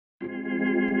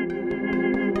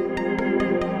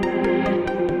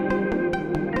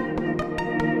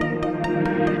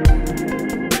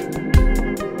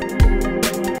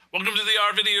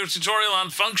video tutorial on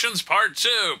functions part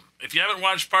 2. If you haven't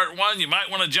watched part 1, you might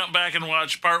want to jump back and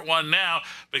watch part 1 now,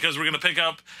 because we're going to pick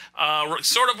up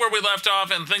sort of where we left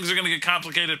off, and things are going to get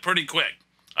complicated pretty quick.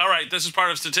 All right, this is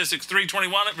part of Statistics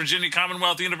 321 at Virginia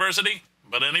Commonwealth University,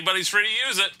 but anybody's free to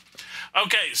use it.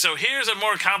 Okay, so here's a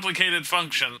more complicated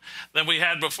function than we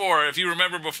had before. If you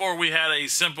remember, before we had a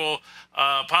simple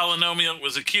polynomial, it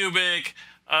was a cubic.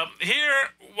 Here,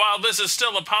 while this is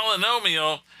still a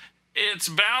polynomial, it's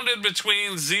bounded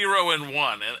between 0 and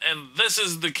 1. And this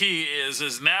is the key,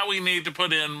 is now we need to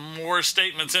put in more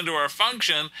statements into our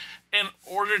function in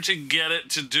order to get it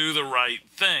to do the right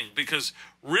thing. Because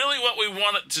really what we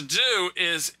want it to do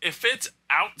is, if it's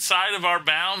outside of our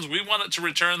bounds, we want it to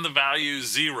return the value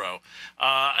 0.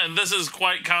 And this is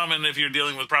quite common if you're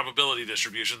dealing with probability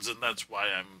distributions, and that's why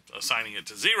I'm assigning it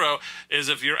to 0, is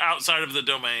if you're outside of the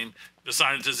domain,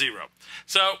 assign it to 0.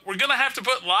 So we're going to have to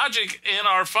put logic in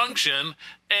our function,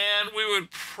 and we would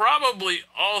probably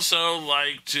also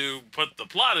like to put the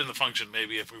plot in the function,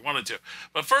 maybe, if we wanted to.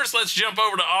 But first, let's jump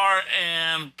over to R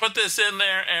and put this in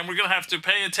there, and we're going to have to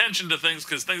pay attention to things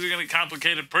because things are going to get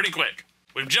complicated pretty quick.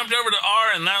 We've jumped over to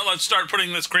R, and now let's start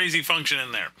putting this crazy function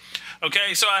in there.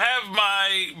 Okay, so I have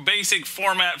my basic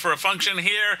format for a function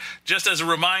here. Just as a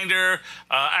reminder,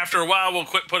 after a while we'll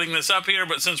quit putting this up here,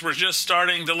 but since we're just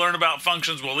starting to learn about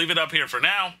functions, we'll leave it up here for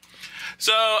now.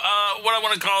 So what I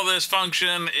want to call this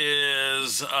function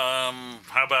is,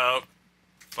 how about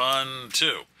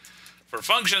fun2? For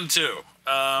function 2.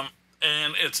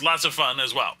 And it's lots of fun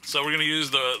as well. So we're going to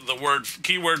use the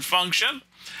keyword function.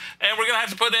 And we're going to have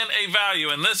to put in a value,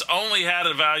 and this only had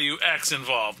a value x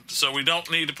involved, so we don't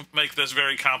need to make this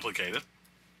very complicated.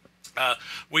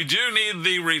 We do need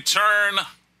the return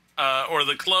or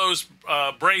the close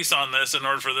brace on this in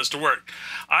order for this to work.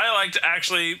 I like to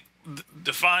actually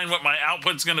define what my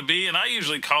output's going to be, and I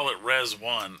usually call it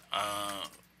res1,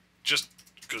 just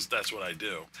because that's what I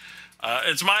do.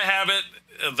 It's my habit.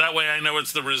 That way I know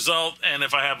it's the result, and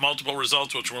if I have multiple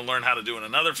results, which we'll learn how to do in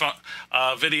another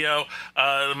video,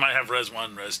 it might have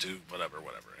res1, res2, whatever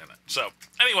in it. So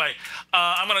anyway,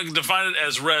 I'm going to define it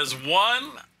as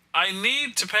res1. I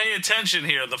need to pay attention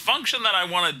here. The function that I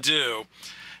want to do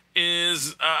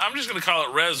is, I'm just going to call it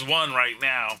res1 right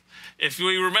now. If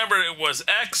we remember, it was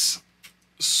x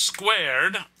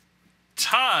squared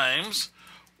times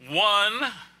 1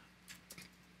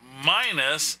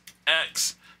 minus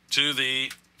x to the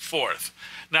 4th.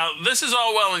 Now, this is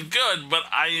all well and good, but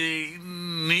I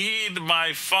need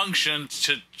my function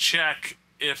to check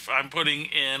if I'm putting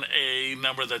in a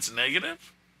number that's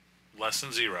negative, less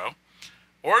than 0,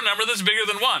 or a number that's bigger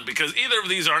than 1, because either of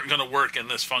these aren't going to work in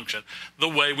this function the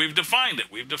way we've defined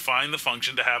it. We've defined the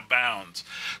function to have bounds.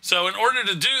 So in order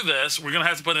to do this, we're going to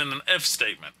have to put in an if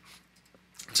statement.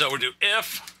 So we'll do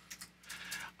if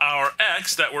our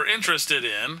x that we're interested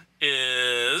in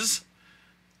is,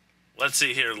 let's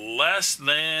see here, less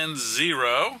than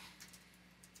 0.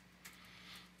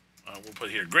 We'll put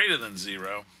here greater than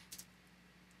 0.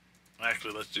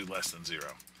 Actually, let's do less than 0.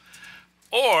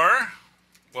 Or,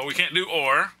 well, we can't do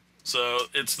or, so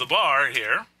it's the bar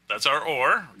here. That's our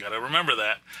or. We've got to remember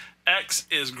that. X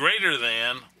is greater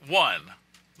than 1.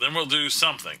 Then we'll do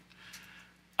something.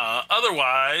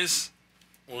 Otherwise,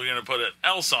 we're going to put an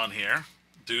else on here.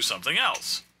 Do something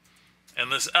else.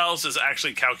 And this else is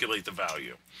actually calculate the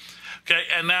value. Okay,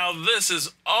 and now this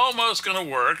is almost going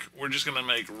to work. We're just going to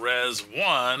make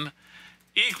res1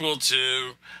 equal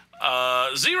to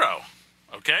 0.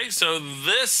 Okay, so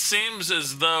this seems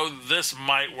as though this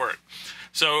might work.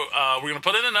 So we're going to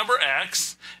put in a number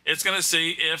x. It's going to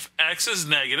see if x is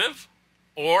negative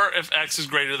or if x is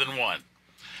greater than 1.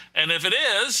 And if it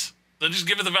is, then just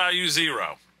give it the value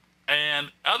 0.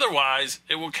 And otherwise,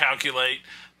 it will calculate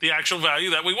the actual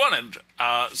value that we wanted.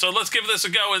 So let's give this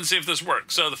a go and see if this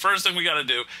works. So the first thing we got to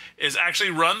do is actually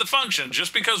run the function.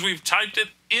 Just because we've typed it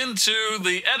into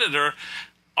the editor,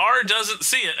 R doesn't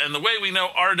see it. And the way we know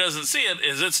R doesn't see it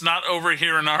is it's not over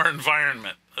here in our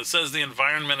environment. It says the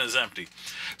environment is empty.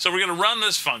 So we're going to run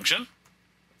this function.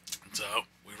 So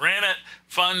we ran it.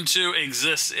 Fun2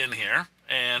 exists in here.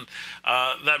 And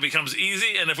that becomes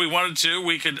easy. And if we wanted to,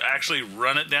 we could actually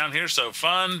run it down here. So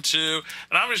fun2,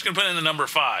 and I'm just going to put in the number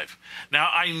 5. Now,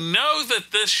 I know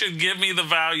that this should give me the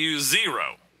value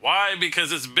 0. Why?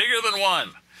 Because it's bigger than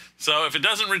 1. So if it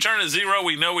doesn't return a 0,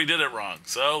 we know we did it wrong.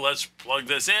 So let's plug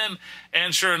this in,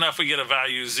 and sure enough, we get a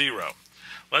value 0.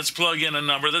 Let's plug in a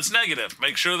number that's negative.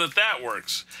 Make sure that that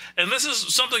works. And this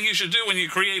is something you should do when you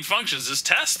create functions, is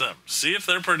test them. See if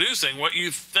they're producing what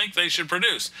you think they should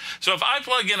produce. So if I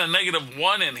plug in a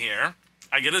 -1 in here,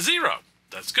 I get a 0.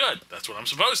 That's good. That's what I'm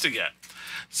supposed to get.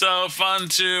 So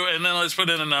fun2, and then let's put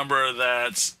in a number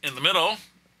that's in the middle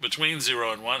between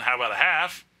 0 and 1. How about a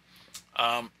half?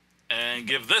 And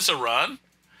give this a run.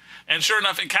 And sure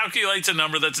enough, it calculates a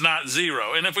number that's not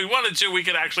 0. And if we wanted to, we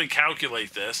could actually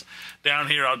calculate this. Down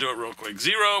here, I'll do it real quick.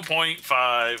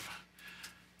 0.5,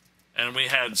 and we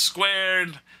had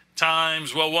squared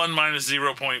times, well, 1 minus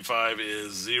 0.5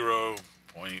 is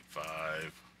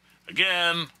 0.5.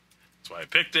 Again, that's why I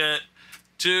picked it,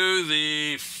 to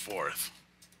the 4th.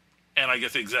 And I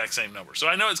get the exact same number. So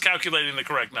I know it's calculating the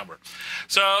correct number.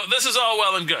 So this is all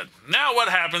well and good. Now what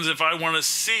happens if I want to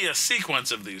see a sequence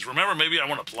of these? Remember, maybe I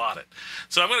want to plot it.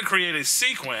 So I'm going to create a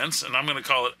sequence, and I'm going to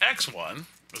call it x1.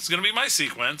 This is going to be my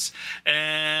sequence,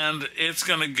 and it's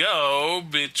going to go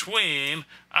between,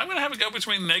 I'm going to have it go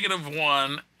between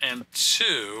 -1 and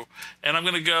 2, and I'm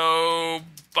going to go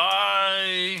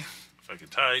by, if I can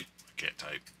type, I can't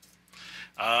type.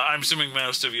 I'm assuming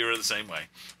most of you are the same way.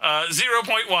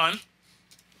 0.1,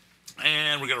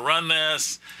 and we're going to run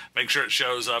this, make sure it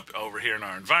shows up over here in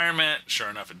our environment. Sure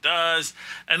enough, it does.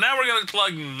 And now we're going to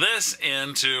plug this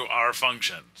into our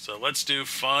function. So let's do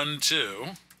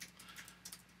fun2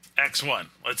 x1.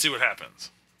 Let's see what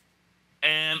happens.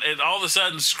 And it all of a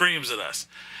sudden screams at us.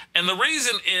 And the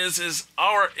reason is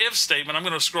our if statement. I'm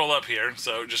going to scroll up here,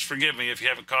 so just forgive me if you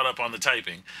haven't caught up on the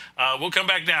typing. We'll come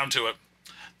back down to it.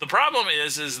 The problem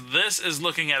is this is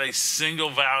looking at a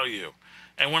single value.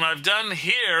 And what I've done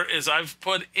here is I've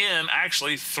put in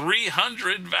actually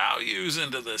 300 values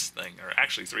into this thing, or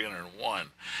actually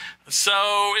 301.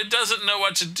 So it doesn't know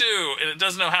what to do, and it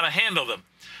doesn't know how to handle them.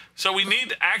 So we need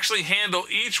to actually handle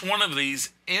each one of these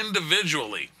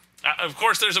individually. Of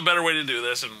course, there's a better way to do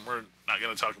this, and we're not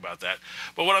going to talk about that.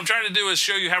 But what I'm trying to do is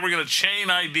show you how we're going to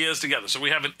chain ideas together. So we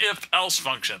have an if-else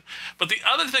function. But the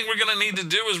other thing we're going to need to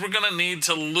do is we're going to need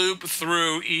to loop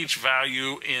through each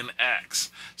value in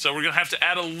x. So we're going to have to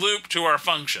add a loop to our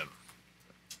function.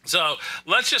 So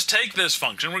let's just take this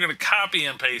function. We're going to copy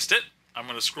and paste it. I'm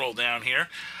going to scroll down here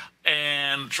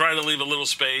and try to leave a little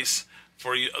space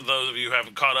for you, those of you who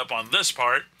haven't caught up on this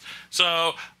part.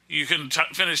 So you can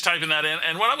finish typing that in.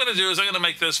 And what I'm going to do is I'm going to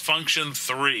make this function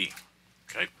 3.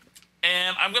 Okay.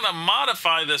 And I'm going to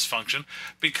modify this function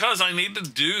because I need to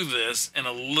do this in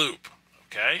a loop.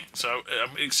 Okay. So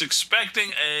it's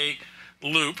expecting a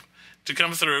loop to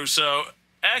come through. So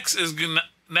x is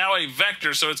now a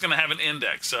vector, so it's going to have an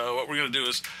index. So what we're going to do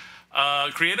is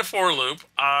create a for loop.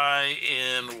 I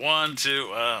in 1, 2,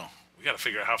 we got to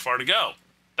figure out how far to go.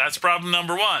 That's problem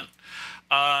number 1.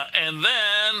 And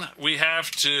then we have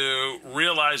to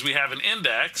realize we have an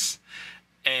index.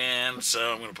 And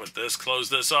so I'm going to put this,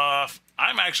 close this off.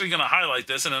 I'm actually going to highlight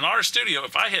this. And in RStudio,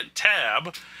 if I hit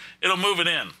tab, it'll move it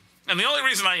in. And the only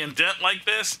reason I indent like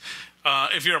this,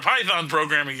 if you're a Python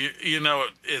programmer, you know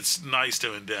it's nice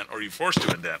to indent, or you're forced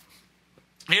to indent.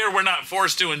 Here, we're not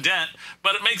forced to indent,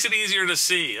 but it makes it easier to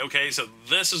see. Okay, so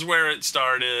this is where it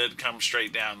started, come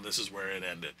straight down. This is where it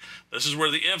ended. This is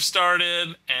where the if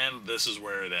started, and this is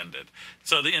where it ended.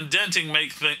 So the indenting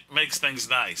makes things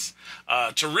nice.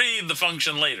 To read the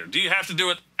function later. Do you have to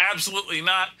do it? Absolutely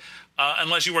not,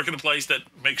 unless you work in a place that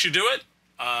makes you do it,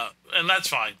 and that's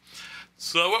fine.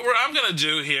 So what I'm going to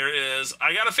do here is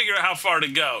I got to figure out how far to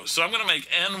go. So I'm going to make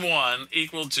n1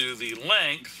 equal to the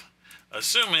length,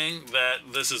 assuming that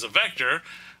this is a vector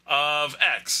of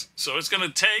x. So it's going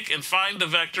to take and find the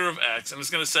vector of x, and it's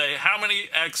going to say how many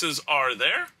x's are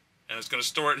there, and it's going to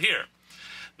store it here.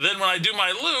 Then when I do my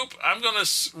loop, I'm going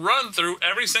to run through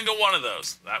every single one of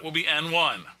those. That will be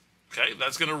n1. Okay,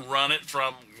 that's going to run it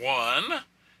from 1.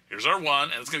 Here's our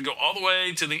 1, and it's going to go all the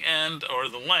way to the end, or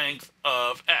the length,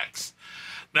 of x.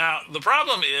 Now, the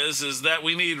problem is that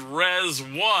we need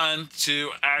res1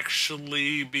 to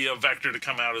actually be a vector to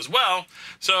come out as well.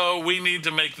 So we need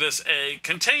to make this a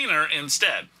container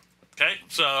instead. Okay,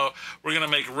 so we're going to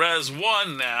make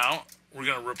res1 now. We're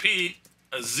going to repeat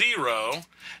a 0,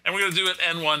 and we're going to do it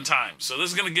n1 times. So this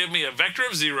is going to give me a vector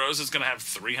of zeros. It's going to have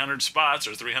 300 spots,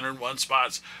 or 301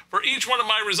 spots, for each one of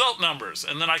my result numbers.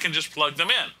 And then I can just plug them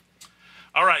in.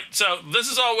 All right, so this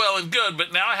is all well and good,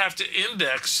 but now I have to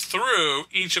index through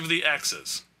each of the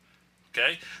x's.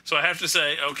 Okay, so I have to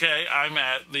say, okay, I'm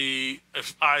at the,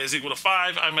 if I is equal to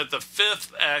 5, I'm at the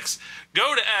 5th x.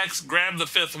 Go to x, grab the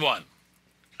 5th one.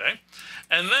 Okay,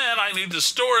 and then I need to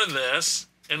store this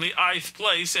in the ith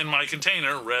place in my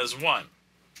container, res1.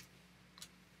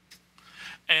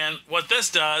 And what this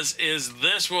does is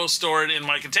this will store it in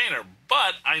my container,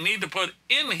 but I need to put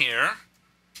in here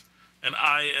an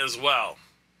I as well.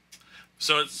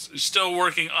 So it's still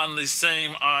working on the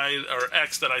same I or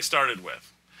X that I started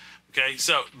with. Okay,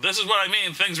 so this is what I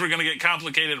mean. Things were going to get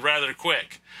complicated rather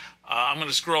quick. I'm going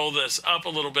to scroll this up a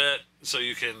little bit so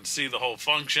you can see the whole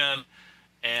function,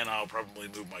 and I'll probably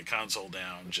move my console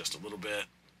down just a little bit.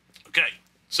 Okay,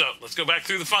 so let's go back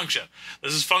through the function.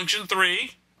 This is function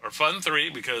 3, or fun 3,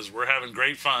 because we're having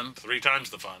great fun, 3 times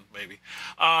the fun, maybe.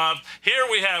 Here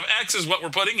we have x is what we're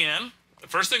putting in. The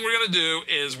first thing we're going to do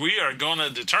is we are going to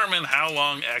determine how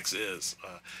long x is.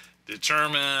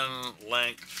 Determine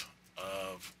length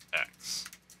of x.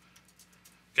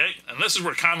 Okay, and this is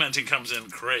where commenting comes in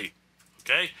great.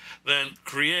 Okay, then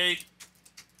create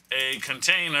a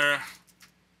container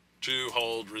to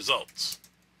hold results.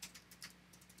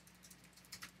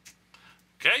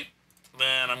 Okay,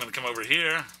 then I'm going to come over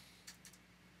here,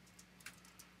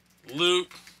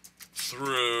 loop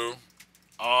through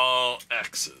all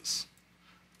x's.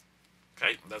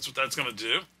 Okay, that's what that's going to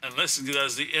do. And this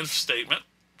does the if statement.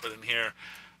 Put in here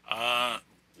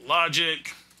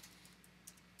logic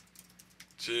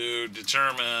to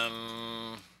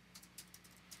determine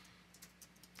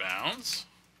bounds.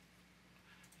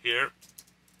 Here,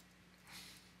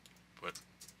 put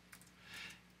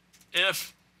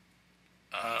if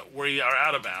we are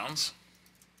out of bounds.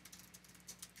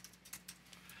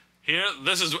 Here,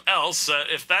 this is else.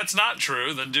 If that's not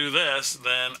true, then do this.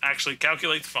 Then actually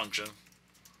calculate the function.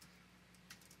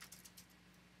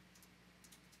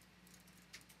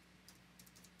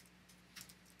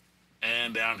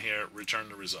 And down here, return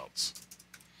the results.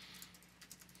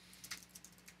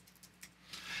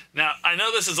 Now, I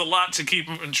know this is a lot to keep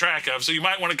in track of, so you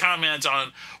might want to comment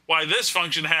on why this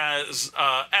function has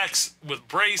x with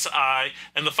brace I,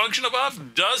 and the function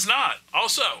above does not.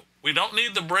 Also, we don't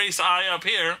need the brace I up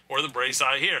here or the brace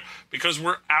I here because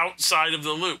we're outside of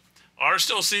the loop. R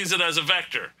still sees it as a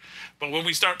vector. But when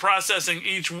we start processing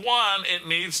each one, it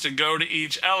needs to go to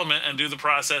each element and do the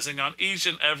processing on each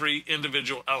and every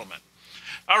individual element.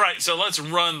 All right, so let's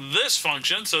run this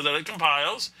function so that it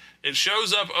compiles. It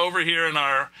shows up over here in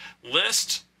our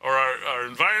list or our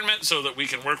environment so that we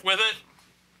can work with it.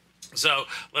 So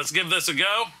let's give this a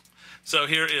go. So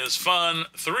here is fun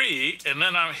 3, and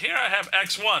then here I have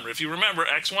x1. If you remember,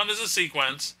 x1 is a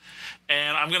sequence,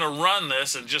 and I'm going to run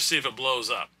this and just see if it blows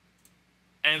up.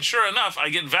 And sure enough, I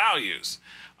get values,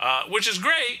 which is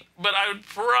great, but I would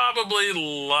probably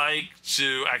like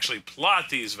to actually plot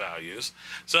these values.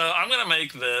 So I'm going to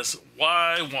make this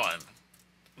y1.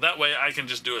 That way I can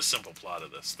just do a simple plot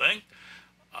of this thing.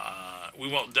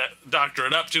 We won't doctor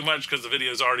it up too much because the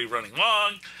video is already running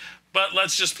long. But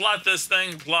let's just plot this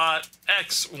thing, plot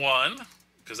x1,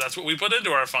 because that's what we put into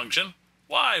our function,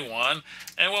 y1,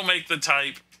 and we'll make the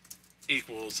type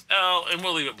equals L, and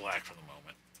we'll leave it black for the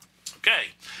moment.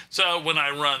 Okay, so when I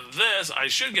run this, I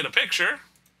should get a picture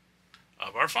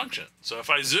of our function. So if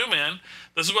I zoom in,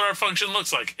 this is what our function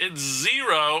looks like. It's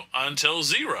 0 until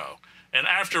 0. And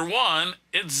after 1,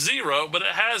 it's 0, but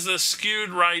it has this skewed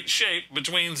right shape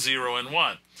between 0 and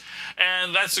 1.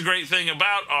 And that's the great thing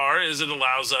about R, is it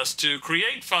allows us to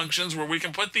create functions where we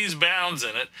can put these bounds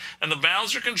in it, and the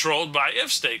bounds are controlled by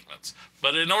if statements.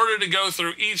 But in order to go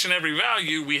through each and every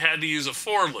value, we had to use a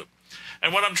for loop.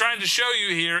 And what I'm trying to show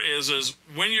you here is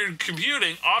when you're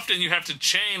computing, often you have to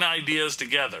chain ideas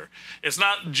together. It's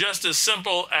not just as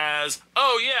simple as,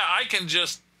 oh yeah, I can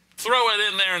just throw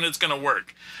it in there and it's going to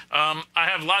work. I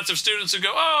have lots of students who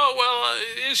go, oh,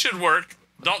 well, it should work.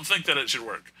 Don't think that it should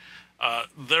work.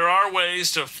 There are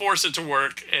ways to force it to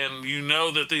work, and you know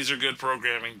that these are good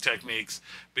programming techniques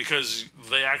because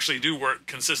they actually do work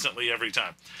consistently every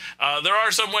time. There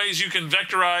are some ways you can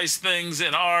vectorize things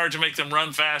in R to make them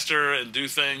run faster and do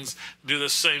the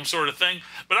same sort of thing,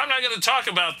 but I'm not going to talk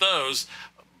about those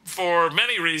for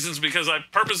many reasons because I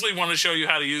purposely want to show you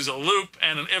how to use a loop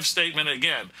and an if statement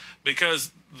again,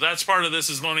 because that's part of this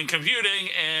is learning computing,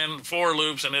 and for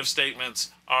loops and if statements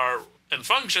and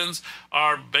functions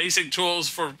are basic tools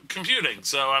for computing,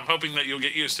 so I'm hoping that you'll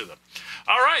get used to them.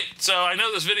 All right, so I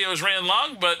know this video has ran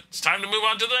long, but it's time to move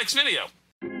on to the next video.